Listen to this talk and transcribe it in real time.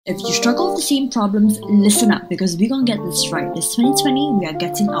If you struggle with the same problems, listen up because we're gonna get this right. This 2020, we are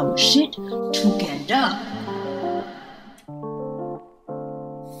getting our shit together.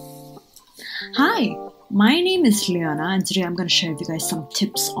 Hi, my name is Leona and today I'm going to share with you guys some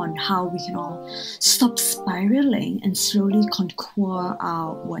tips on how we can all stop spiraling and slowly conquer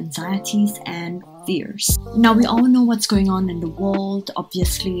our anxieties and fears. Now, we all know what's going on in the world.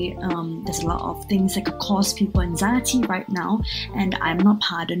 Obviously, there's a lot of things that could cause people anxiety right now, and I'm not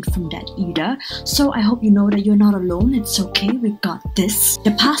pardoned from that either. So I hope you know that you're not alone. It's okay, we got this.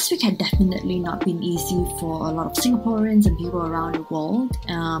 The past week had definitely not been easy for a lot of Singaporeans and people around the world.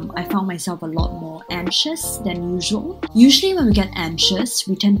 I found myself a lot more anxious than usual. Usually when we get anxious,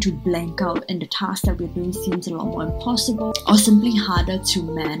 we tend to blank out and the task that we're doing seems a lot more impossible or simply harder to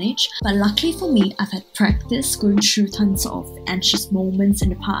manage. But luckily for me, I've had practice going through tons of anxious moments in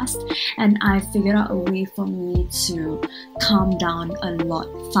the past, and I've figured out a way for me to calm down a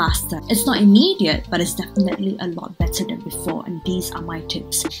lot faster. It's not immediate, but it's definitely a lot better than before, and these are my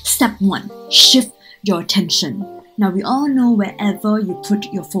tips. Step 1. Shift your attention. Now, we all know wherever you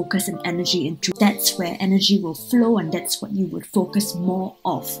put your focus and energy into, that's where energy will flow and that's what you would focus more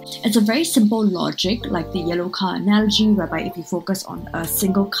of. It's a very simple logic, like the yellow car analogy, whereby if you focus on a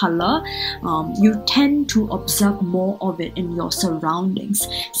single color, you tend to observe more of it in your surroundings.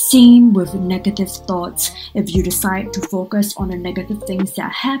 Same with negative thoughts. If you decide to focus on the negative things that are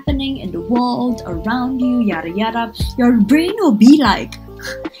happening in the world, around you, yada yada, your brain will be like,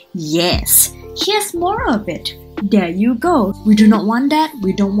 yes, here's more of it. There you go. We do not want that.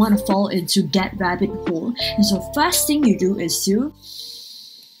 We don't want to fall into that rabbit hole. And so first thing you do is to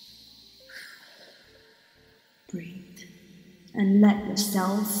breathe and let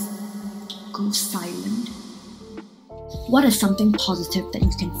yourself go silent. What is something positive that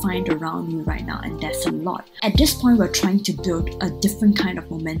you can find around you right now? And there's a lot. At this point, we're trying to build a different kind of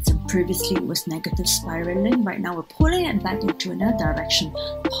momentum. Previously, it was negative spiraling. Right now, we're pulling it back into another direction.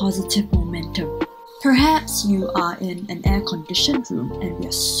 Positive momentum. Perhaps you are in an air-conditioned room and we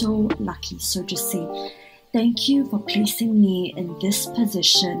are so lucky. So just say, thank you for placing me in this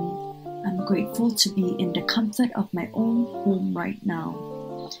position. I'm grateful to be in the comfort of my own home right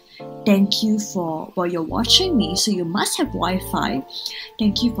now. Thank you for, well, you're watching me, so you must have Wi-Fi.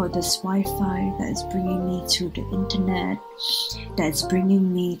 Thank you for this Wi-Fi that is bringing me to the internet, that is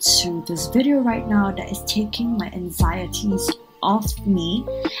bringing me to this video right now, that is taking my anxieties off me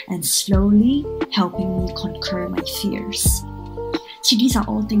and slowly helping me conquer my fears. See, these are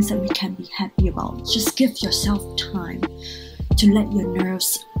all things that we can be happy about. Just give yourself time to let your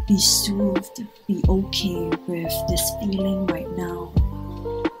nerves be soothed, be okay with this feeling right now.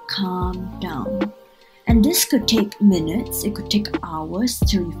 Calm down. And this could take minutes, it could take hours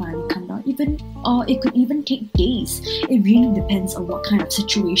till you finally come down, or it could even take days. It really depends on what kind of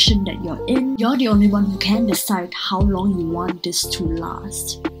situation that you're in. You're the only one who can decide how long you want this to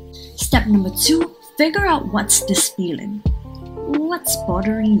last. Step number 2, figure out what's this feeling. What's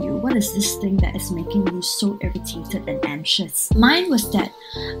bothering you? What is this thing that is making you so irritated and anxious? Mine was that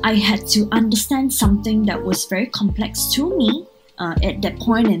I had to understand something that was very complex to me at that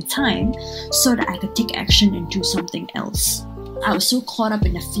point in time so that I could take action and do something else. I was so caught up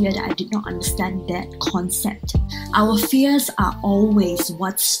in the fear that I did not understand that concept. Our fears are always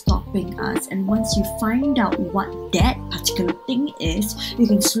what's stopping us, and once you find out what that particular thing is, you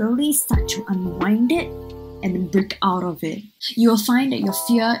can slowly start to unwind it and then break out of it. You will find that your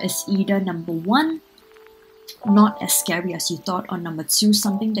fear is either number 1, not as scary as you thought, or number 2,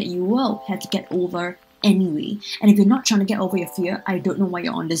 something that you will have to get over anyway. And if you're not trying to get over your fear, I don't know what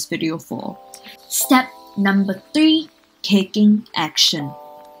you're on this video for. Step number 3, taking action.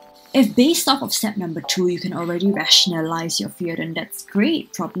 If based off of step number 2, you can already rationalize your fear, then that's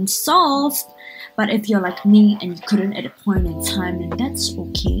great, problem solved. But if you're like me and you couldn't at a point in time, then that's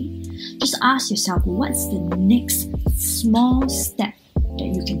okay. Just ask yourself, what's the next small step that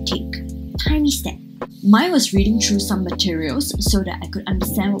you can take? Tiny step. Mine was reading through some materials so that I could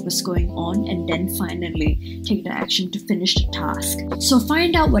understand what was going on and then finally take the action to finish the task. So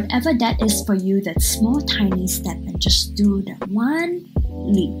find out whatever that is for you, that small tiny step, and just do that one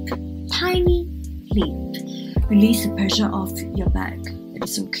leap. Tiny leap. Release the pressure off your back. It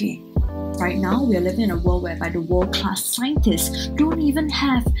is okay. Right now, we are living in a world whereby the world-class scientists don't even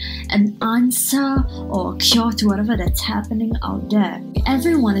have an answer or a cure to whatever that's happening out there.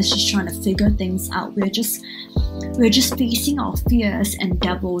 Everyone is just trying to figure things out. We're just facing our fears and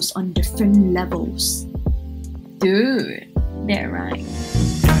devils on different levels. Dude, they're right.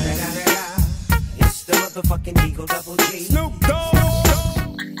 It's the motherfucking Eagle Double G. Snoop Dogg.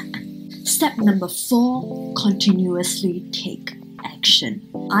 Step number 4, continuously take action.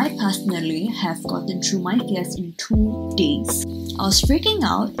 I personally have gotten through my fears in 2 days. I was freaking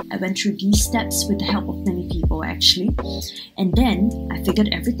out. I went through these steps with the help of many people actually. And then I figured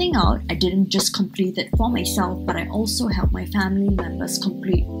everything out. I didn't just complete it for myself, but I also helped my family members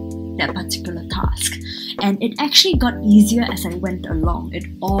complete that particular task. And it actually got easier as I went along. It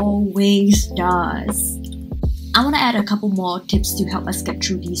always does. I want to add a couple more tips to help us get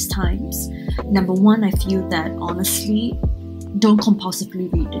through these times. Number one, I feel that honestly, don't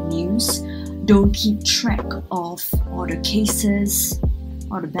compulsively read the news. Don't keep track of all the cases,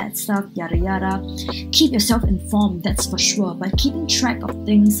 all the bad stuff, yada yada. Keep yourself informed, that's for sure. But keeping track of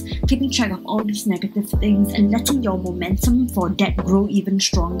things, keeping track of all these negative things and letting your momentum for that grow even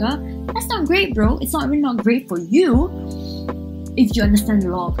stronger, that's not great, bro. It's not really not great for you. If you understand the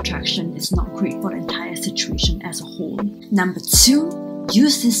law of attraction, it's not great for the entire situation as a whole. Number two,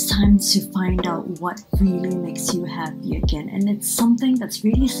 use this time to find out what really makes you happy again. And it's something that's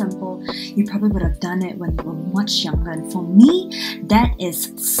really simple. You probably would have done it when you were much younger. And for me, that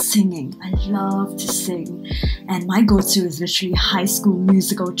is singing. I love to sing. And my go-to is literally high school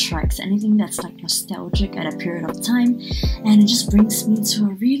musical tracks. Anything that's like nostalgic at a period of time. And it just brings me to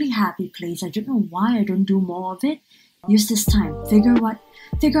a really happy place. I don't know why I don't do more of it. Use this time. Figure out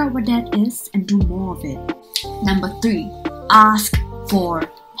what that is and do more of it. Number three, ask for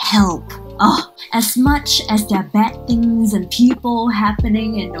help. As much as there are bad things and people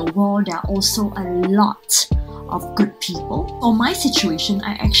happening in the world, there are also a lot of good people. For my situation,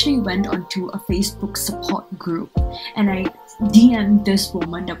 I actually went onto a Facebook support group and I DM'd this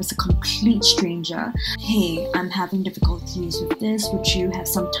woman that was a complete stranger. Hey, I'm having difficulties with this. Would you have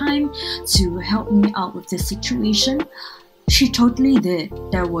some time to help me out with this situation? She totally did.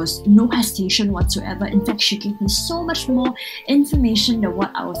 There was no hesitation whatsoever. In fact, she gave me so much more information than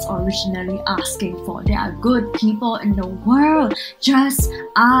what I was originally asking for. There are good people in the world. Just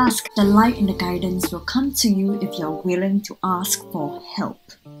ask. The light and the guidance will come to you if you're willing to ask for help.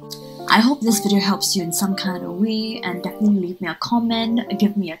 I hope this video helps you in some kind of way, and definitely leave me a comment,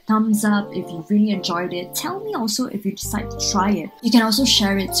 give me a thumbs up if you really enjoyed it. Tell me also if you decide to try it. You can also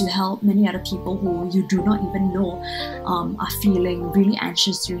share it to help many other people who you do not even know are feeling really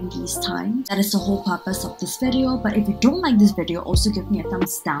anxious during these times. That is the whole purpose of this video. But if you don't like this video, also give me a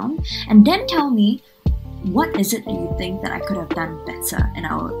thumbs down and then tell me what is it that you think that I could have done better, and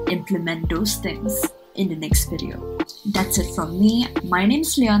I'll implement those things in the next video. That's it from me. My name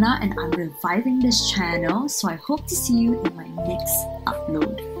is Leona and I'm reviving this channel, so I hope to see you in my next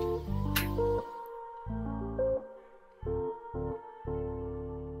upload.